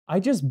I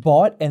just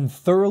bought and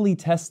thoroughly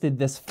tested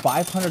this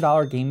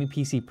 $500 gaming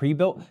PC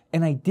pre-built,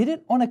 and I did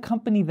it on a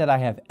company that I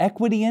have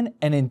equity in,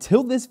 and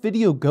until this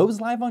video goes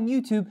live on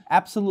YouTube,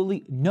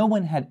 absolutely no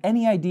one had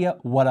any idea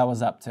what I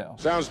was up to.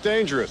 Sounds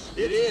dangerous.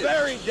 It is.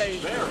 Very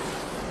dangerous.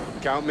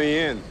 Count me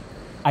in.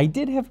 I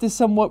did have to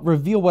somewhat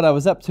reveal what I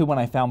was up to when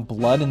I found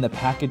blood in the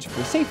package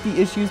for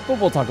safety issues,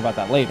 but we'll talk about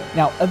that later.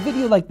 Now, a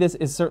video like this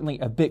is certainly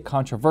a bit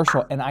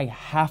controversial, and I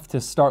have to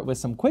start with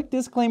some quick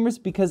disclaimers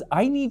because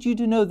I need you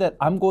to know that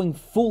I'm going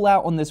full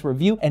out on this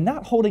review and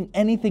not holding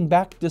anything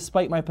back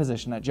despite my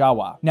position at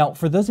Jawa. Now,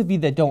 for those of you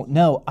that don't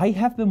know, I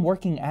have been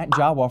working at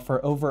Jawa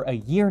for over a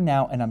year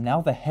now, and I'm now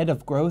the head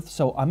of growth,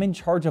 so I'm in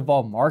charge of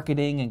all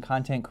marketing and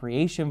content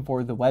creation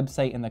for the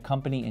website and the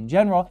company in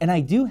general, and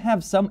I do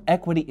have some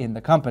equity in the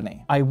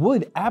company. I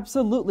would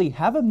absolutely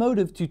have a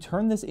motive to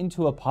turn this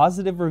into a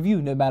positive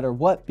review no matter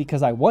what,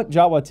 because I want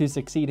Jawa to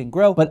succeed and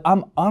grow, but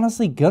I'm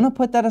honestly gonna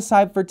put that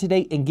aside for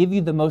today and give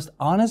you the most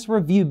honest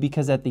review,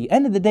 because at the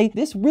end of the day,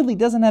 this really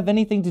doesn't have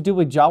anything to do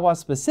with Jawa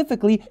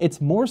specifically. It's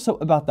more so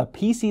about the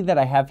PC that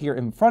I have here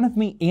in front of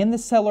me and the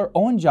seller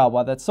on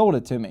Jawa that sold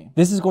it to me.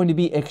 This is going to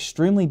be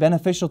extremely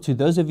beneficial to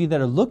those of you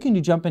that are looking to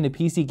jump into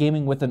PC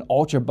gaming with an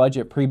ultra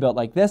budget pre-built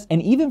like this,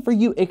 and even for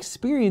you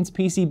experienced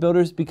PC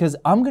builders, because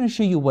I'm gonna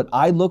show you what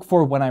I look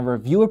for when I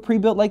review a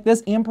pre-built like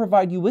this and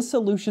provide you with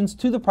solutions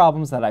to the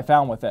problems that I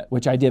found with it,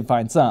 which I did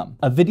find some.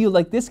 A video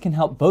like this can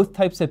help both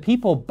types of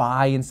people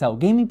buy and sell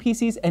gaming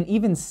PCs and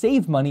even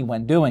save money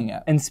when doing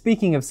it. And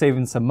speaking of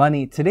saving some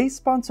money, today's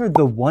sponsor,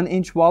 the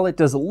 1inch wallet,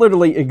 does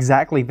literally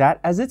exactly that,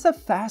 as it's a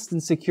fast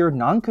and secure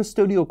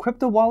non-custodial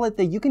crypto wallet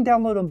that you can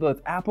download on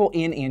both Apple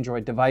and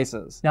Android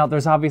devices. Now,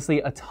 there's obviously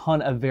a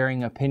ton of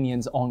varying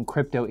opinions on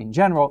crypto in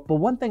general, but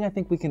one thing I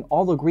think we can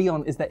all agree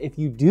on is that if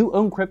you do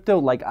own crypto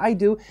like I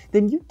do,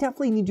 then you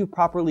definitely need to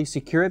properly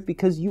secure it,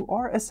 because you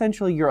are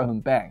essentially your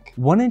own bank.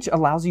 1inch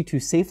allows you to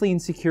safely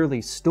and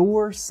securely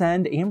store,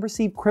 send, and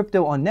receive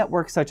crypto on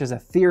networks such as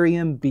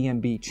Ethereum,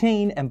 BNB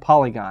Chain, and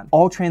Polygon.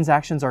 All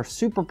transactions are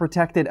super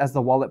protected as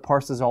the wallet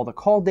parses all the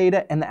call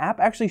data, and the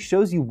app actually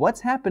shows you what's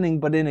happening,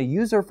 but in a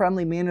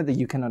user-friendly manner that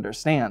you can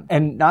understand.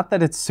 And not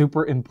that it's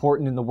super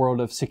important in the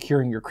world of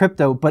securing your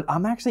crypto, but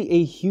I'm actually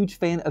a huge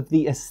fan of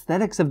the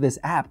aesthetics of this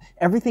app.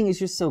 Everything is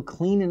just so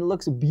clean and it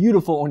looks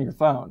beautiful on your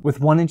phone. With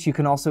 1inch, you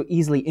can also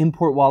easily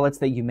import wallets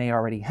that you may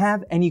already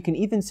have, and you can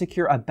even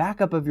secure a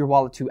backup of your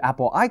wallet to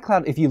Apple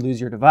iCloud if you lose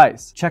your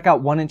device. Check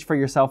out 1inch for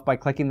yourself by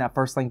clicking that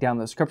first link down in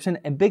the description,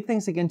 and big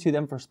thanks again to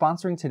them for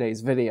sponsoring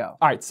today's video.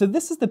 All right, so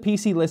this is the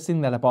PC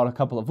listing that I bought a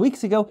couple of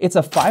weeks ago. It's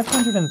a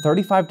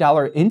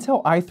 $535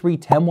 Intel i3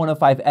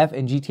 10105F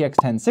and GTX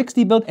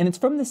 1060 build, and it's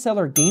from the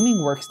seller Gaming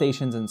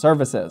Workstations and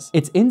Services.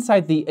 It's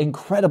inside the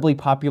incredibly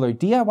popular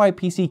DIY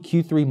PC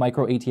Q3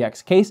 Micro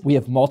ATX case. We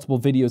have multiple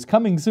videos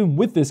coming soon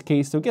with this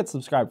case, so get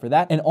subscribed for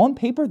that. And on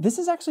paper, this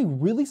is actually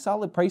really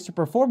solid price to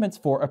performance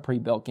for a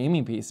pre-built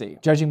gaming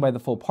PC. Judging by the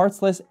full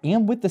parts list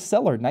and with the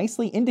seller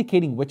nicely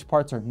indicating which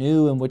parts are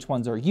new and which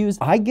ones are used,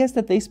 I guess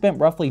that they spent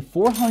roughly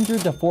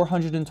 $400 to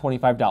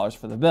 $425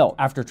 for the build.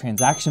 After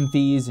transaction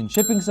fees and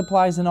shipping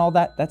supplies and all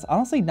that, that's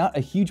honestly not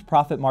a huge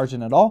profit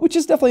margin at all, which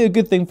is definitely a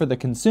good thing for the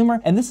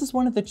consumer, and this is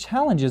one of the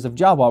challenges of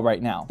Jawa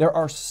right now. There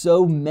are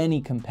so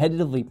many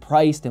competitively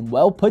priced and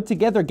well put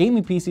together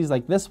gaming PCs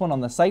like this one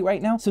on the site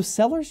right now, so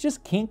sellers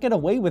just can't get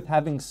away with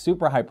having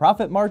super high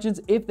profit margins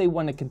if they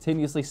want to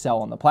continuously sell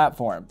on the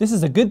platform. This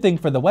is a good thing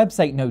for the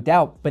website, no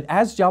doubt, but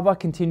as Jawa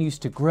continues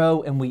to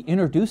grow and we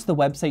introduce the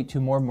website to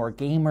more and more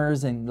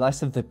gamers and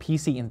less of the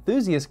PC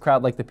enthusiast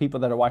crowd like the people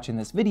that are watching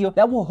this video,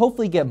 that will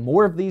hopefully get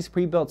more of these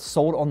pre-built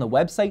sold on the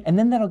website, and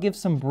then that'll give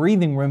some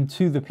breathing room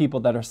to the people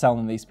that are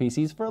selling these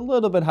PCs for a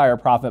little bit higher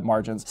profit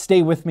margins.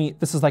 Stay with me,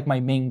 this is like my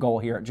main goal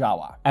here at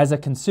Jawa. As a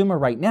consumer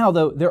right now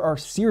though, there are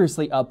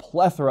seriously a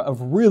plethora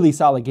of really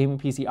solid gaming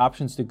PC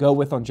options to go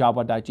with on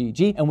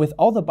Jawa.gg, and with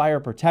all the buyer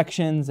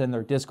protections and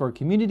their Discord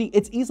community,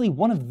 it's easily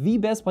one of the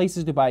best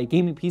places to buy a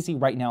gaming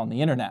PC right now on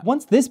the internet.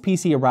 Once this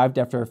PC arrived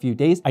after a few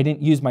days, I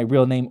didn't use my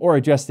real name or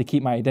address to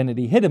keep my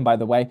identity hidden, by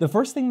the way, the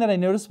first thing that I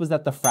noticed was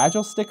that the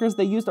fragile stickers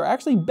they used are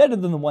actually better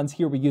than the ones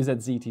here we use at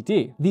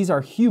ZTT. These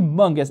are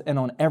humongous and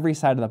on every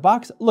side of the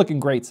box, looking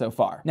great so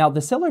far. Now,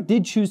 the seller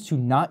did choose to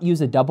not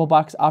use a double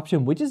box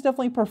option, which is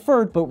definitely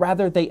preferred, but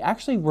rather they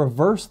actually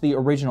reverse the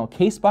original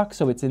case box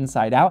so it's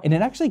inside out, and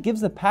it actually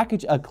gives the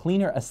package a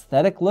cleaner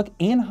aesthetic look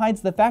and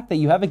hides the fact that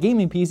you have a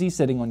gaming PC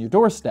sitting on your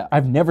doorstep.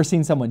 I've never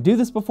seen someone do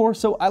this before,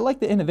 so I like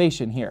the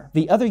innovation here.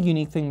 The other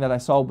unique thing that I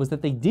saw was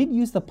that they did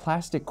use the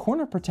plastic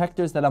corner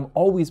protectors that I'm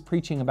always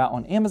preaching about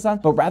on Amazon,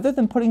 but rather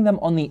than putting them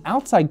on the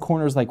outside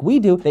corners like we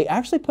do, they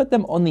actually put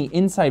them on the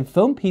inside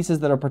foam pieces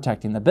that are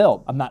protecting the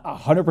build. I'm not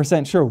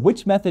 100% sure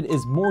which method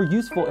is more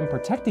useful in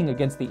protecting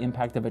against the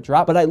impact of a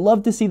drop, but I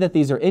love to see that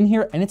these are in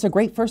here, and it's a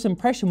great first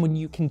impression when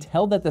you can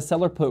tell that the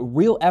seller put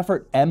real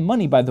effort and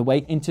money, by the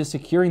way, into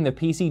securing the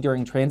PC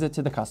during transit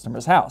to the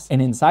customer's house. house.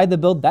 And inside the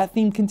build, that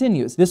theme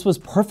continues. This was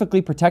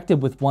perfectly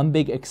protected with one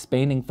big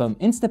expanding foam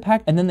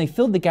Instapack, and then they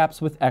filled the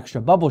gaps with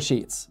extra bubble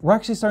sheets. We're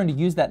actually starting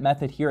to use that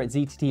method here at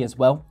ZTT as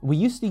well. We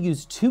used to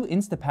use 2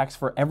 Instapacks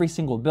for every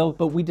single build,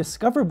 but we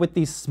discovered with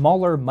these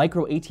smaller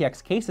micro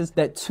ATX cases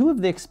that 2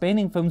 of the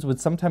expanding foams would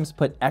sometimes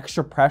put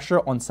extra pressure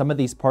on some of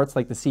these parts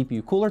like the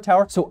CPU cooler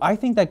tower. So I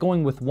think that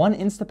going with 1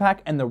 Instapack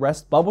and the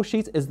rest bubble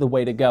sheets is the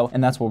way to go,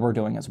 and that's what we're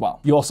doing as well.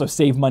 You also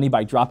save money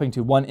by dropping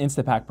to 1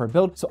 Instapack per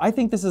build, so I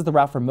think this is the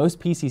route for most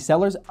PC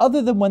sellers,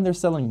 other than when they're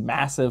selling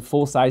massive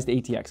full-sized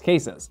ATX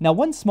cases. Now,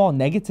 one small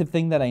negative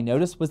thing that I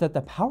noticed was that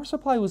the power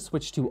supply was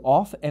switched to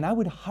off, and I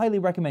would highly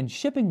recommend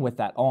shipping with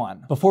that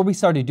on. Before we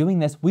started doing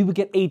this, we would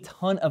get a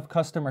ton of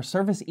customer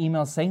service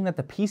emails saying that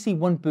the PC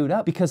wouldn't boot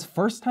up because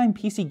first-time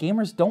PC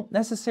gamers don't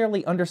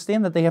necessarily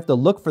understand that they have to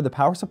look for the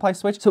power supply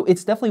switch, so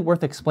it's definitely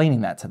worth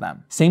explaining that to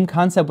them. Same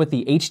concept with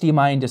the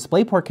HDMI and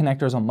DisplayPort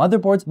connectors on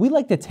motherboards. We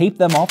like to tape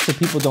them off so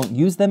people don't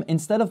use them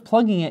instead of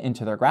plugging it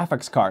into their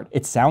graphics card.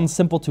 It sounds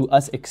simple to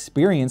us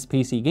experienced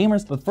PC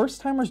gamers, but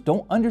first-timers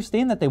don't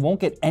understand that they won't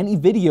get any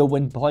video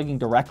when plugging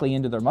directly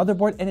into their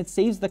motherboard, and it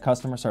saves the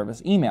customer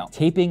service email.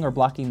 Taping or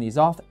blocking these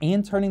off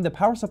and turning the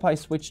power supply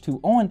switch to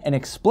on and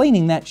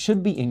explaining that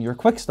should be in your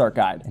quick start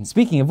guide. And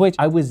speaking of which,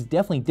 I was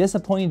definitely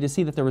disappointed to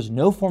see that there was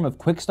no form of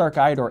quick start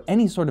guide or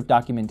any sort of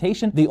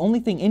documentation. The only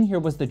thing in here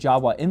was the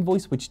Jawa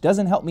invoice, which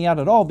doesn't help me out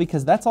at all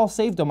because that's all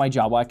saved on my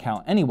Jawa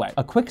account anyway.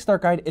 A quick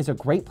start guide is a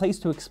great place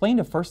to explain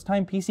to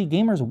first-time PC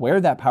gamers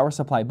where that power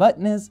supply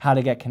button is, how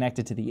to get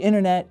connected to the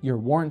internet, your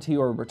warranty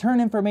or return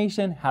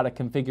information, how to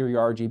configure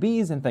your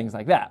RGBs, and things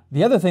like that.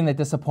 The other thing that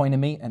disappointed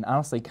me and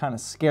honestly kind of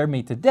scared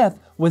me to death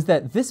was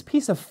that this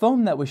piece of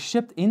foam that was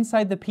shipped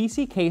inside the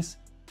PC case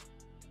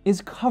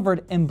is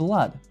covered in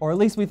blood, or at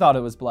least we thought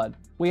it was blood.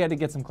 We had to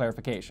get some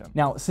clarification.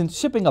 Now, since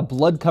shipping a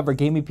blood-covered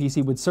gaming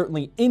PC would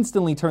certainly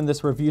instantly turn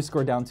this review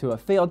score down to a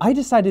failed, I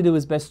decided it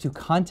was best to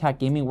contact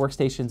gaming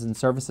workstations and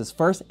services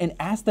first and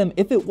ask them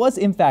if it was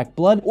in fact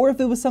blood or if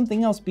it was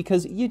something else,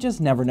 because you just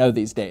never know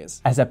these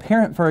days. As a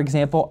parent, for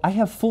example, I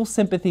have full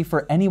sympathy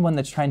for anyone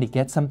that's trying to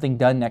get something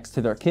done next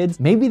to their kids.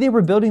 Maybe they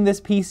were building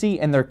this PC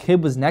and their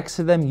kid was next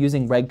to them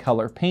using red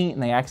color paint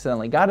and they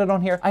accidentally got it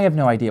on here. I have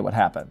no idea what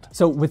happened.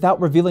 So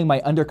without revealing my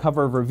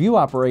undercover review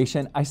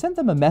operation, I sent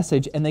them a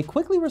message and they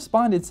quickly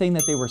responded saying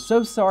that they were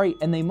so sorry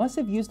and they must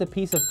have used a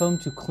piece of foam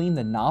to clean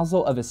the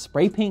nozzle of a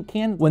spray paint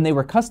can when they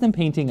were custom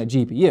painting a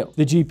GPU.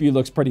 The GPU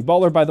looks pretty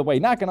baller, by the way,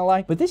 not gonna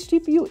lie, but this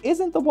GPU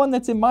isn't the one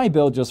that's in my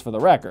build, just for the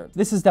record.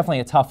 This is definitely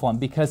a tough one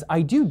because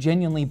I do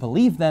genuinely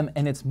believe them,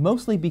 and it's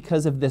mostly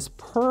because of this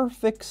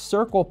perfect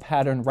circle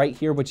pattern right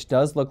here, which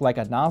does look like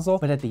a nozzle,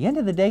 but at the end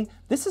of the day,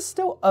 this is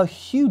still a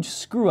huge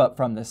screw up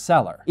from the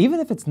seller. Even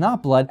if it's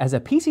not blood, as a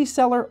PC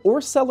seller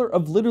or seller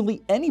of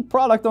literally any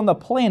product on the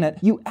planet,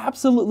 you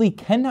absolutely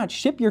cannot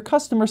ship your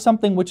customer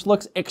something which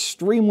looks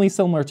extremely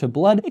similar to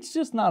blood. It's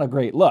just not a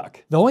great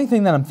look. The only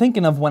thing that I'm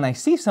thinking of when I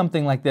see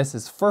something like this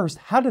is, first,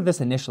 how did this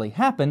initially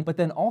happen? But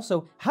then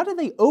also, how did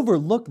they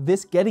overlook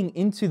this getting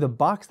into the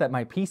box that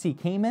my PC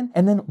came in?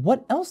 And then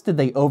what else did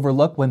they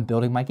overlook when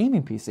building my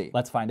gaming PC?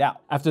 Let's find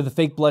out. After the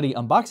fake bloody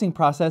unboxing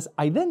process,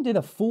 I then did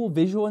a full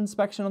visual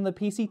inspection on the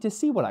PC to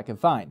see what I could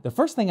find. The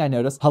first thing I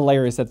noticed,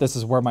 hilarious that this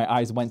is where my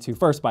eyes went to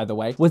first, by the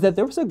way, was that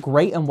there was a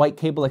gray and white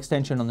cable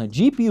extension on the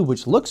GPU,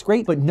 which looks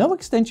great, but no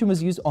extension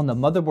was used on the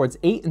motherboard's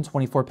 8 and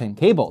 24 pin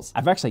cables.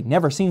 I've actually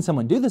never seen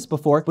someone do this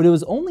before, but it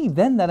was only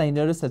then that I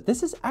noticed that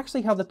this is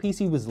actually how the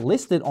PC was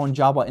listed on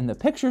Jawa in the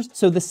pictures,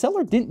 so the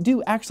seller didn't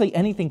do actually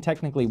anything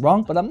technically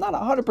wrong, but I'm not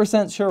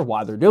 100% sure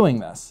why they're doing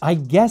this. I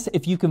guess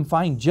if you can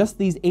find just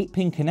these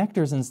 8-pin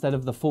connectors instead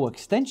of the full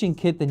extension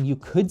kit, then you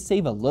could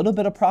save a little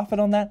bit of profit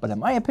on that, but in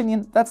my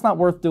opinion, that's not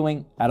worth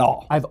doing at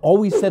all. I've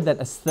always said that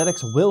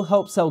aesthetics will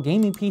help sell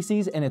gaming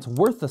PCs, and it's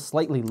worth the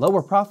slightly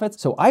lower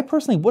profits, so I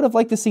personally would have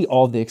liked to see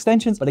all of the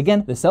extensions, but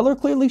again, the seller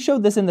clearly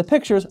showed this in the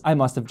pictures. I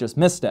must have just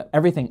missed it.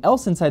 Everything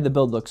else inside the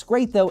build looks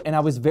great though, and I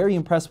was very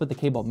impressed with the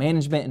cable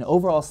management and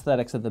overall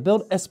aesthetics of the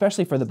build,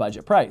 especially for the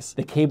budget price.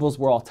 The cables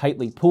were all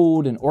tightly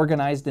pulled and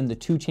organized in the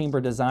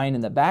 2-chamber design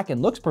in the back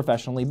and looks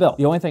professionally built.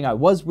 The only thing I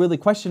was really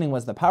questioning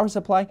was the power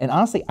supply, and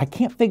honestly, I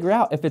can't figure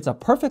out if it's a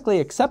perfectly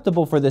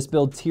acceptable for this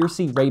build Tier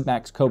C RAID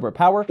Max Cobra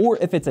power, or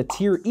if it's a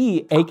Tier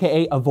E,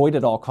 aka avoid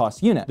at all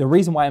cost unit. The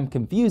reason why I'm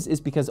confused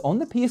is because on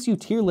the PSU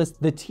tier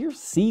list, the Tier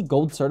C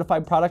Gold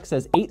certified product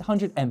says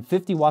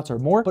 850 watts or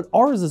more, but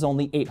ours is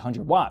only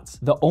 800 watts.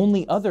 The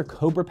only other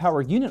Cobra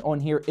power unit on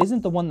here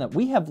isn't the one that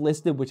we have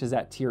listed, which is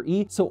at Tier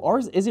E, so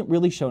ours isn't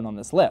really shown on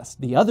this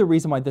list. The other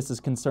reason why this is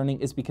concerning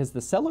is because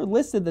the seller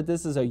listed that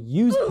this is a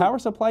used power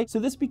supply, so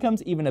this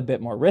becomes even a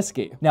bit more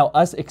risky. Now,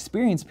 us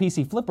experienced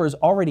PC flippers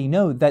already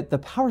know that the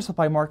power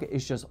supply market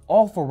is just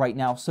awful right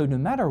now, so no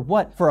matter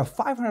what, for a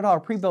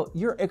 $500 pre-built,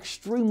 you're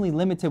extremely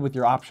limited with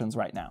your options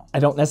right now. I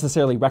don't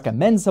necessarily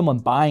recommend someone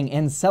buying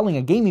and selling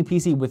a gaming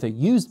PC with a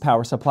used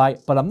power supply,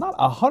 but I'm not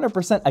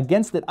 100%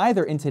 against it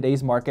either in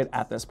today's market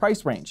at this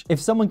price range. If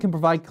someone can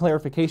provide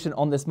clarification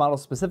on this model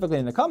specifically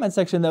in the comment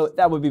section though,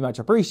 that would be much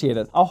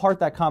appreciated. I'll heart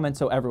that comment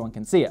so everyone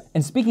can see it.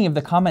 And speaking of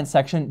the comment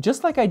section,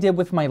 just like I did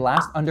with my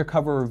last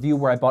Undercover review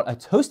where I bought a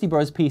Toasty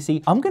Bros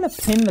PC, I'm gonna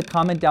pin the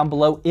comment down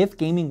below if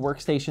gaming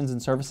workstations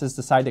and services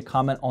decide to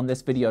comment on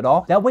this video at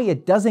all. That way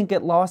it doesn't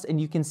get lost and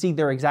you can see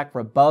their exact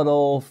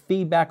rebuttal,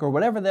 feedback, or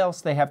whatever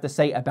else they have to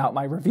say about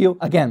my review.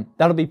 Again,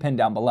 that'll be pinned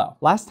down below.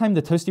 Last time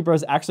the Toasty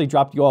Bros actually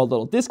dropped you all a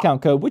little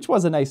discount code, which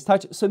was a nice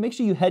touch, so make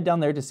sure you head down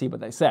there to see what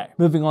they say.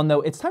 Moving on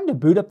though, it's time to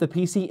boot up the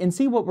PC and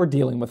see what we're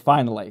dealing with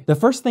finally. The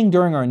first thing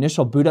during our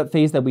initial boot up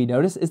phase that we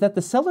noticed is that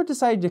the seller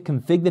decided to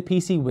configure the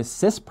PC with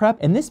sysprep,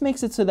 and this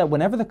makes it so that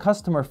whenever the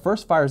customer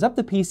first fires up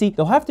the PC,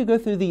 they'll have to go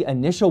through the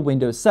initial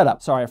Windows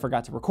setup. Sorry, I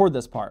forgot to record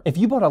this part. If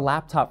you bought a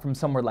laptop from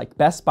somewhere like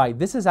Best Buy,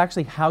 this is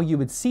actually how you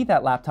would see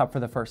that laptop for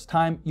the first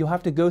time. You'll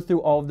have to go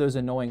through all of those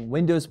annoying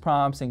Windows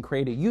prompts and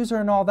create a user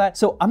and all that.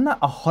 So I'm not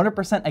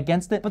 100%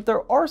 against it, but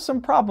there are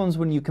some problems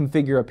when you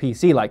configure a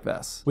PC like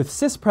this. With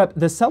sysprep,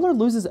 the seller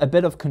loses a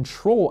bit of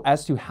control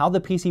as to how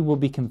the PC will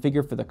be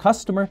configured for the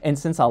customer, and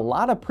since a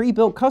lot of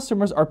pre-built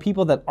customers are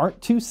people that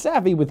aren't too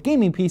savvy with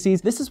gaming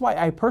PCs, this is why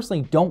I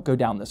personally don't go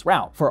down this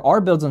route. For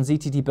our builds on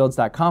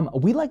zttbuilds.com,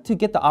 we like to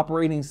get the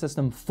operating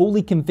system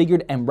fully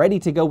configured and ready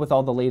to go with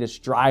all the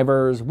latest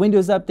drivers,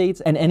 Windows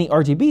updates, and any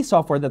RGB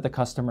software that the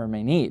customer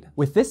may need.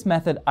 With this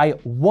method, I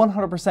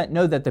 100%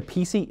 know that the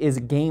PC is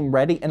game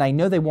ready, and I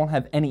know they won't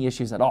have any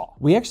issues at all.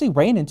 We actually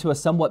ran into a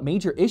somewhat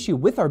major issue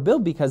with our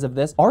build because of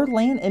this. Our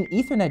LAN and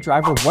Ethernet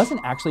driver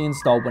wasn't actually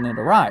installed when it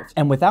arrived,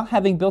 and without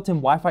having built-in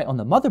Wi-Fi on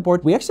the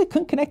motherboard, we actually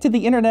couldn't connect to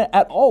the internet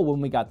at all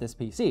when we got this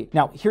PC.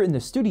 Now, here in the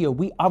studio,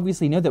 we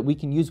obviously know that we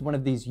can use one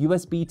of these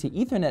USB to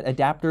Ethernet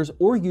adapters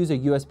or use a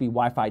USB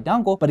Wi-Fi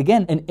dongle, but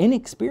again, an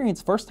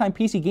inexperienced first-time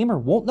PC gamer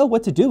won't know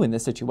what to do in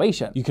this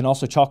situation. You can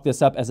also chalk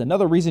this up as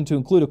another reason to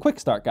include a quick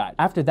start guide.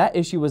 After that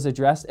issue was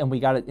addressed and we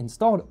got it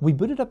installed, we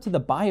booted up to the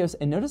BIOS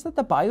and noticed that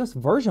the BIOS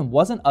version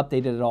wasn't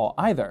updated at all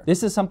either.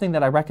 This is something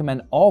that I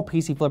recommend all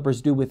PC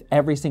flippers do with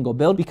every single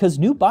build, because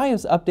new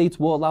BIOS updates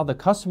will allow the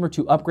customer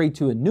to upgrade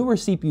to a newer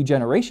CPU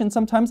generation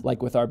sometimes,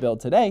 like with our build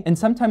today, and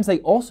sometimes they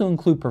also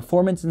include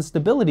performance and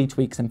stability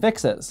tweaks and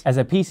fixes. As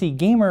a PC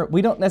gamer,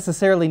 we don't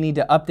necessarily need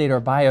to update our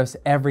BIOS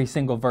every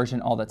single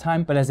version all the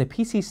time, but as a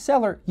PC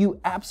seller, you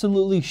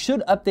absolutely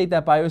should update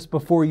that BIOS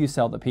before you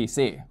sell the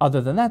PC.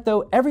 Other than that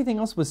though, everything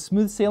else was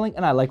smooth sailing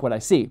and I like what I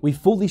see. We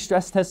fully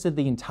stress tested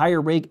the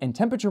entire rig, and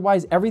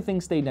temperature-wise,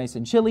 everything stayed nice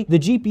and chilly. The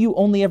GPU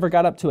only ever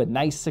got up to a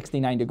nice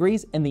 69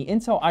 degrees, and the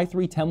Intel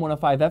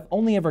i3-10105F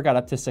only ever got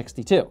up to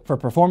 62. For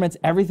performance,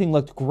 everything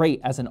looked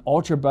great as an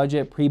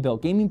ultra-budget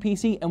pre-built gaming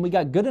PC, and we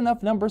got good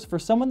enough numbers for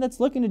someone that's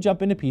looking to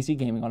jump into PC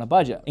gaming on a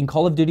budget. In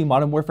Call of Duty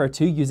Modern Warfare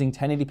 2 using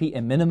 1080p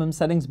in minimum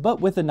settings,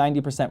 but with a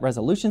 90%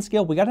 resolution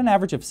scale, we got an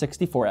average of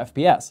 64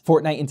 FPS.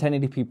 Fortnite in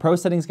 1080p Pro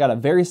settings got a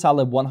very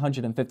solid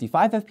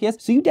 155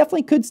 FPS, so you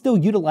definitely could still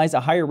utilize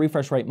a higher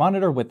refresh rate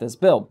monitor with this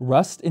build.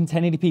 Rust in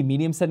 1080p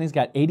medium settings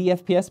got 80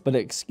 FPS, but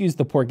excuse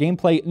the poor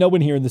gameplay, no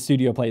one here in the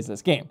studio plays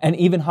this game. And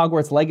even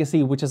Hogwarts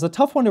Legacy, which is a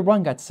tough one to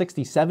run, got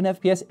 67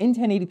 FPS in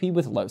 1080p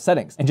with low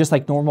settings. And just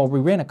like normal, we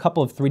ran a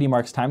couple of 3D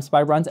Mark's Time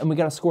Spy runs and we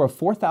got a score of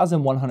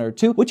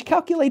 4,102, which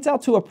calculates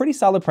out to a pretty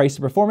solid price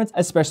to performance,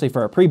 especially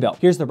for a pre-built.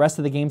 Here's the rest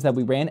of the games that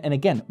we ran, and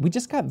again, we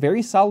just got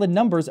very solid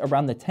numbers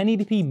around the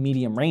 1080p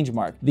medium range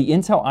mark. The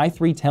Intel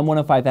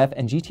i3-10105F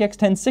and GTX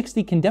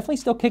 1060 can definitely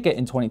still kick it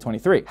in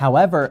 2023.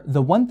 However,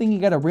 the one thing you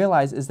gotta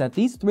realize is that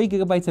these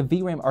 3GB of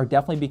VRAM are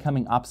definitely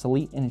becoming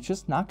obsolete, and it's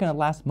just not gonna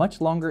last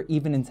much longer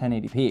even in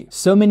 1080p.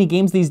 So many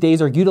games these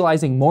days are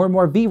utilizing more and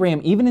more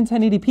VRAM even in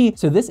 1080p,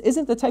 so this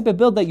isn't the type of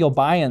build that you'll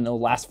buy and it'll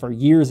last for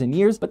years and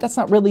years, but that's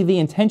not really the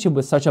intention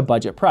with such a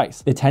budget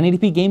price. The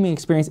 1080p gaming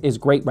experience is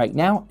great right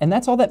now, and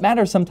that's all that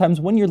matters sometimes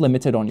when you're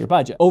limited on your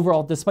budget.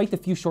 Overall, despite the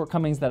few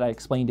shortcomings that I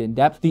explained in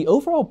depth, the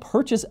overall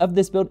purchase of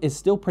this build is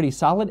still pretty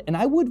solid, and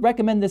I would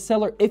recommend this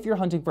seller if you're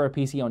hunting for a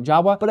PC on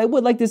Jawa, but I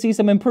would like to see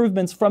some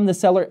improvements from the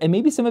seller and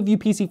maybe some of you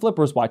PC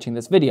flippers watching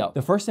this video.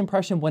 The first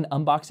impression when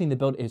unboxing the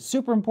build is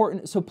super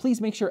important, so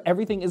please make sure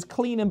everything is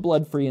clean and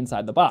blood-free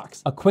inside the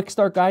box. A quick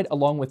start guide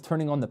along with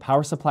turning on the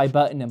power supply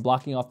button and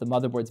blocking off the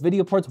motherboard's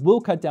video ports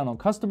will cut down on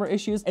customer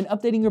issues, and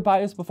updating your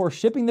BIOS before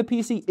shipping the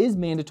PC is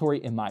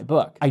mandatory in my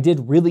book. I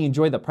did really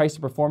enjoy the price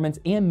to performance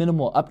and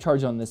minimal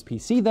upcharge on this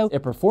PC though.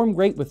 It performed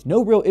great with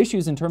no real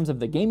issues in terms of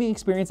the gaming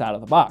experience out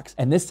of the box.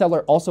 And this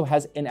seller also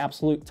has an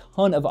absolute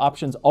ton of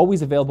options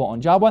always available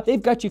on Jawa.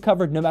 They've got you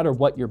covered no matter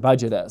what your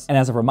budget is. And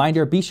as a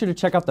reminder, be sure to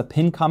check out the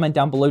pinned comment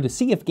down below to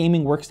see if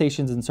Gaming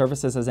Workstations and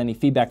Services has any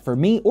feedback for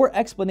me or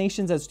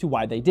explanations as to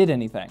why they did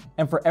anything.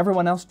 And for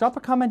everyone else, drop a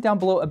comment down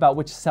below about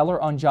which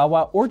seller on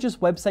Jawa or just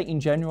website in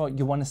general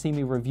you want to see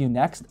me review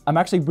next. I'm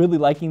actually really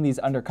liking these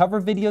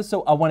Undercover videos,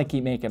 so I want to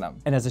keep making them.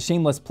 And as a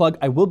shameless plug,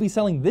 I will be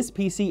selling this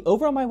PC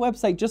over on my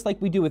website just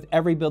like we do with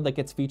every build that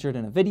gets featured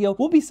in a video.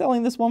 We'll be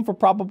selling this one for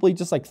probably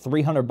just like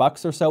 300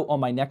 bucks or so on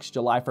my next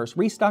July 1st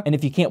restock. And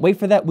if you can't wait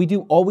for that, we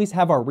do always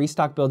have our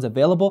restock builds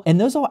available, and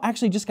those all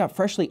actually just got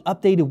freshly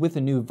updated with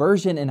a new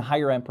version and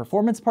higher end performance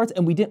performance parts,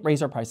 and we didn't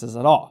raise our prices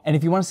at all. And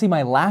if you want to see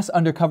my last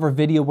Undercover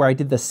video where I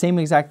did the same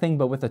exact thing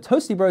but with a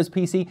Toasty Bros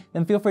PC,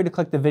 then feel free to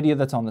click the video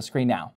that's on the screen now.